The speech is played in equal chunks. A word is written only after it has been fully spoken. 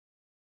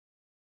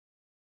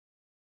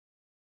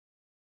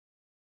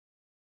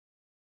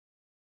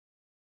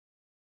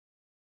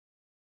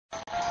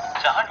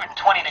It's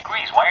 120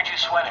 degrees. Why aren't you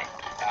sweating?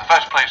 In the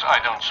first place, I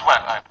don't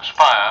sweat, I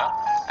perspire.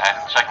 And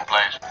in the second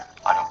place,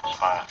 I don't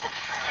perspire.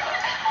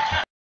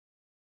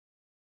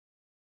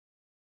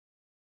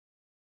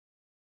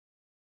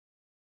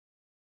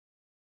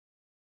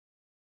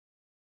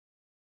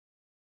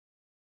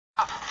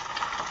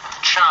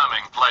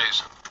 Charming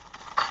place.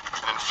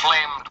 An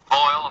inflamed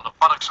boil on the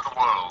buttocks of the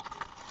world.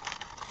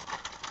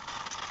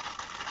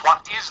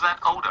 What is that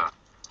odor?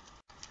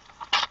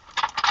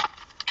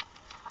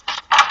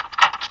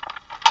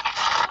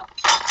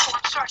 Oh,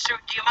 I'm sorry, sir.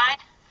 Do you mind?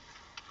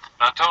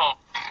 Not at all.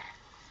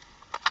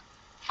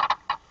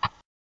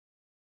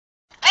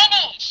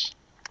 Finish!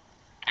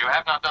 You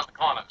have not done the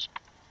corners.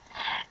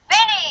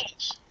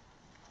 Finish!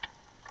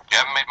 You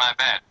haven't made my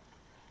bed.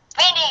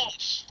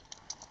 Finish!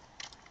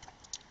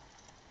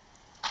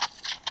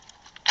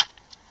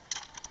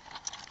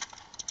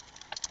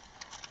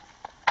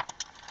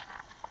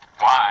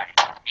 Why?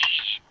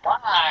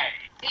 Why?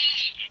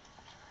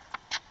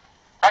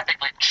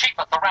 Practically chief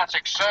of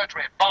thoracic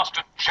surgery at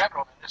Boston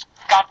General in this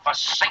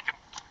godforsaken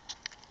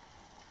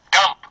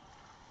dump.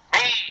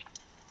 Me,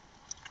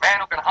 man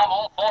who can hum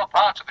all four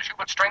parts of the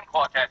Schubert string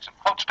quartets and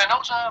quote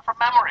Spinoza from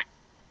memory.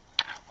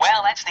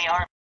 Well, that's the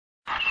arm.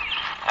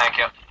 Thank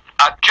you.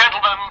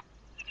 Gentlemen,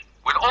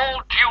 with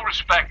all due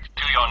respect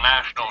to your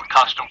national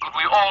custom, could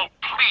we all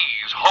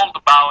please hold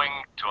the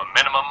bowing to a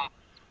minimum?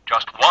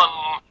 Just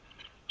one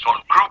sort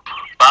of group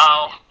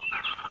bow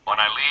when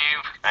I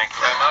leave. Thank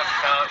you very much.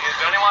 Is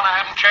there anyone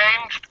I haven't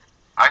changed?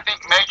 I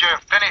think, Major,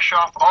 finish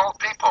off all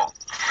people.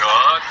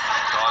 Good,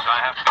 because I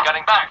have to be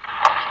getting back.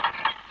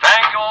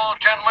 Thank you all,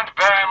 gentlemen,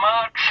 very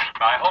much.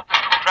 I hope this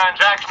little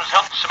transaction has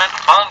helped cement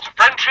bonds of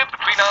friendship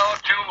between our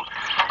two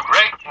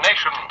great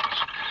nations.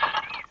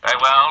 Very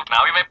well,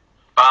 now you may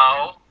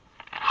bow.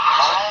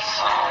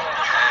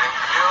 Thank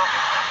you.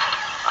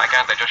 Why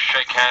can't they just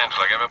shake hands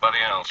like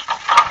everybody else?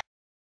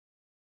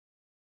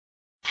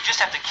 You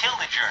just have to kill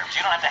the germs.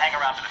 You don't have to hang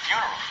around for the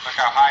funeral. Look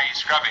how high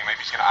he's scrubbing. Maybe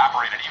he's going to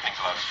operate at evening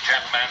gloves.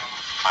 Gentlemen,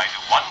 I do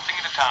one thing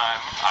at a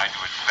time. I do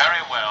it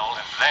very well,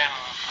 and then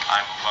I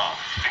move on.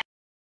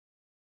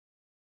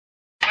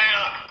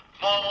 Clear.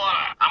 More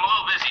water. I'm a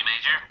little busy,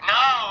 Major.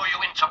 No, you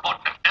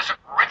insubordinate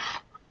desert rip.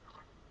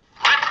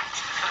 Rip.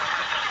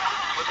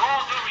 With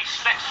all due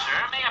respect, sir,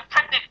 may a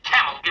pregnant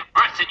camel give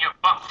birth in your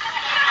bunk?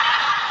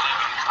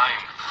 I'm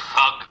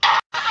thug.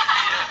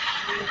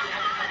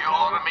 You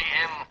order me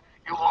in,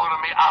 you order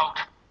me out.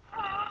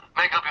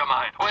 Make up your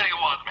mind. Where do you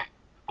want me?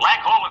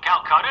 Black hole of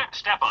Calcutta?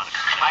 Step on it.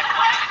 By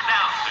flying it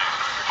down, sir.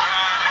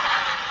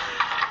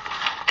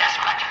 Yes,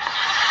 Roger.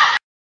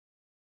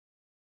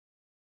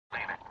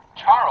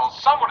 Charles,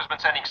 someone has been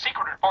sending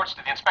secret reports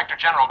to the Inspector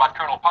General about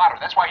Colonel Potter.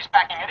 That's why he's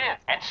packing it in.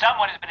 And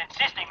someone has been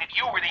insisting that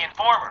you were the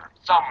informer.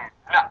 Some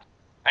nut.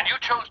 And you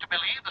chose to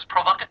believe this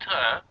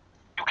provocateur?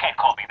 You can't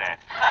call me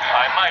that.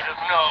 I might have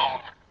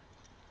known.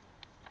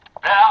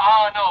 There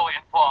are no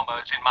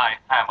informers in my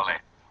family.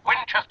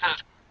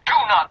 Winchesters do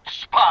not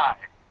spy.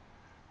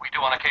 We do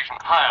on occasion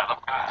hire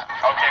them.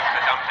 Okay, it was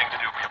a dumb thing to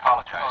do. We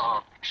apologize.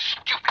 Oh,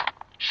 stupid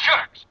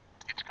jerks.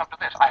 It's come to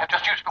this. I have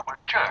just used the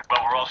word jerk.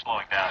 Well, we're all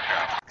slowing down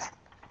here.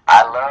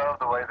 I love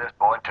the way this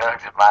boy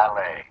tugs at my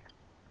leg.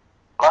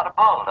 A lot of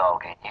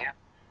bulldog in you.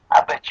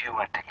 I bet you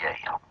went to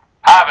Yale.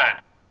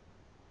 Harvard.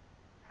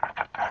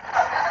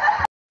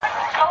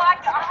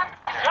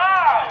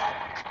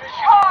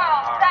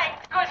 Oh, thank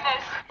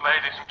goodness.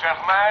 Ladies and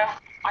gentlemen,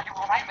 are you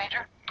all right,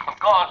 Major? Of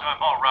course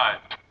I'm all right.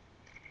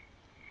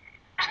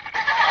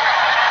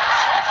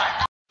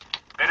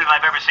 Better than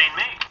I've ever seen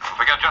me.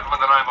 Forget, gentlemen,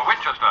 that I'm a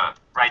Winchester.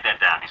 Write that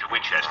down. He's a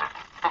Winchester.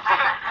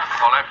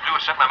 All I have to do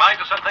is set my mind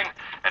to something,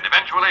 and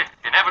eventually,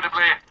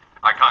 inevitably,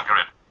 I conquer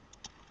it.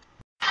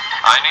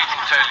 I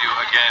needn't tell you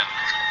again.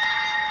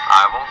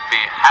 I won't be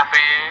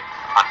happy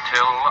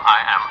until I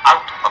am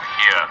out of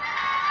here.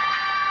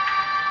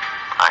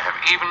 I have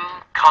even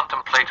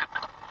contemplated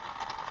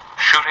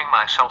shooting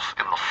myself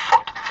in the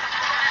foot.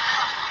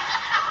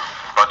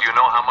 But you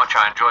know how much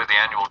I enjoy the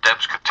annual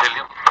Debs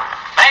Cotillion?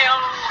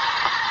 Fail!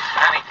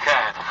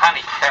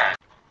 Honey cat.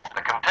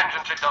 The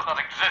contingency does not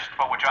exist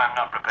for which I am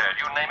not prepared.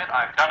 You name it,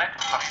 I've done it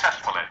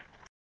successfully.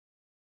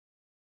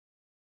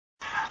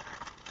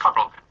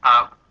 Corporal,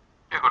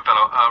 be a good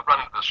fellow. Run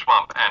into the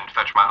swamp and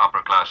fetch my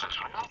opera glasses.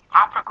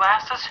 Opera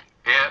glasses?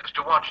 Yes,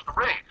 to watch the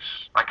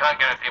race. I can't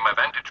guarantee my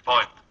vantage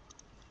point.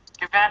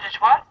 Your vantage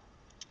what?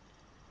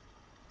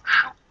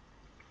 Shoot.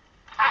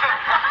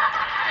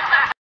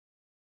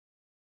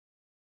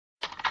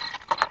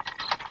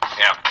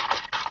 Yeah.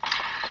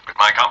 With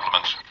my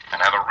compliments,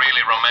 and have a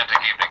really romantic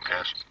evening,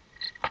 yes.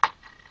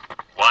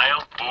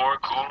 Wild boar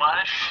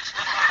goulash?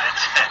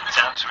 That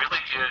sounds really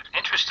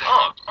interesting.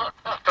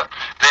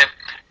 The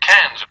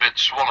can's a bit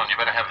swollen. You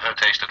better have her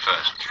taste it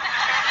first.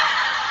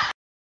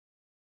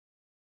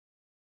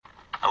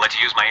 I'll let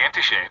you use my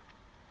aftershave.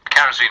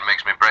 Kerosene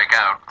makes me break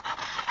out.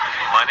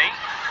 Money?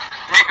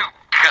 You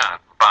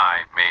can't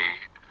buy me.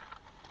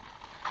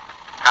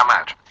 How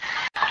much?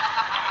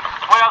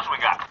 What else we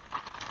got?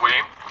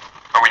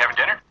 Are we having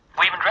dinner?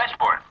 We even dressed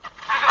for it.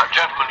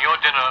 Gentlemen, your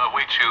dinner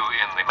awaits you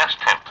in the mess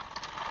tent.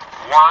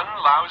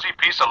 lousy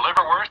piece of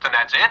liverwurst and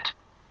that's it?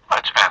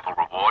 That's ample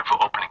reward for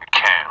opening a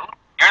can.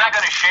 You're not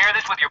going to share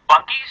this with your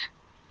bunkies?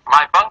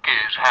 My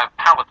bunkies have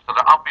palates that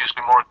are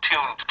obviously more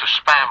attuned to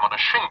spam on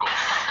a shingle.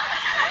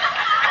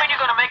 You mean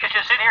you're going to make us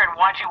just sit here and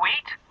watch you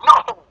eat? No!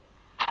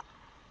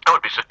 That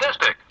would be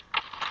sadistic.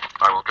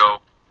 I will go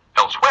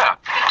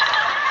elsewhere.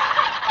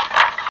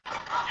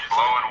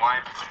 Hello and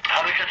wife.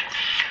 Harriet,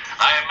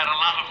 I have met a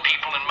lot of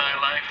people in my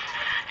life.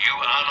 You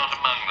are not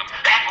among them.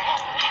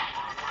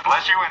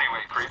 Bless you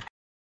anyway, creep.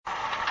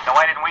 Now,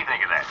 why didn't we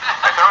think of that?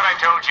 I thought I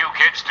told you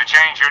kids to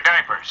change your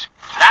diapers.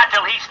 Not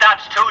till he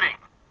stops tooting.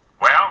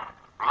 Well,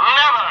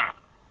 never!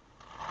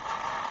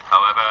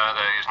 However,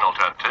 there is an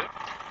alternative.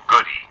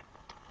 Goody.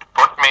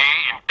 Put me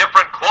in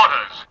different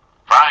quarters.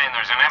 Fine,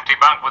 there's an empty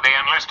bunk with the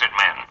enlisted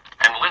men.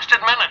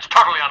 Enlisted men? It's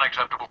totally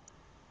unacceptable.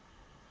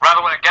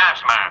 Rather wear a gas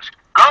mask.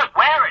 Good,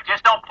 wear it.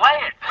 Just don't play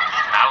it.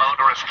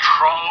 Malodorous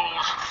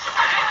trolls.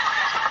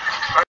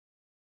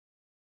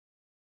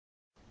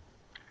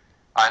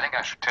 I think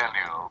I should tell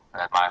you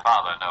that my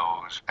father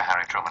knows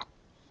Harry Truman.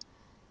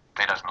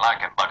 He doesn't like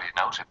him, but he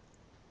knows him.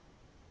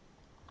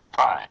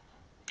 Fine.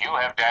 You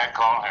have Dad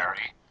call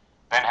Harry,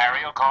 then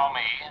Harry will call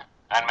me,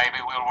 and maybe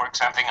we'll work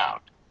something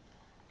out.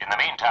 In the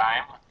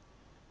meantime,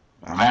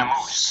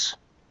 vamoose.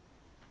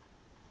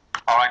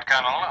 All right,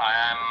 Colonel, I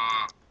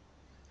am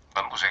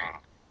vamoosing.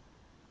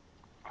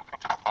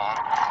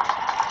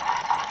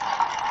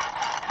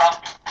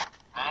 But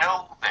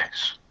know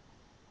this.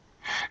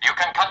 You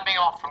can cut me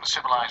off from the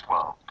civilized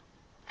world.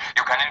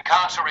 You can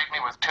incarcerate me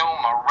with two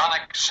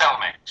moronic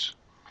cellmates.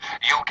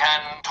 You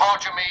can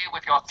torture me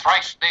with your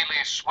thrice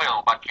daily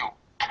swill, but you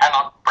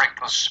cannot break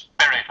the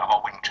spirit of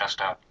a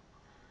Winchester.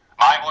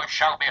 My voice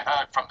shall be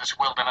heard from this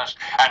wilderness,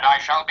 and I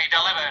shall be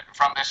delivered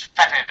from this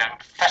fetid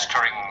and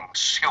festering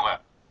sewer.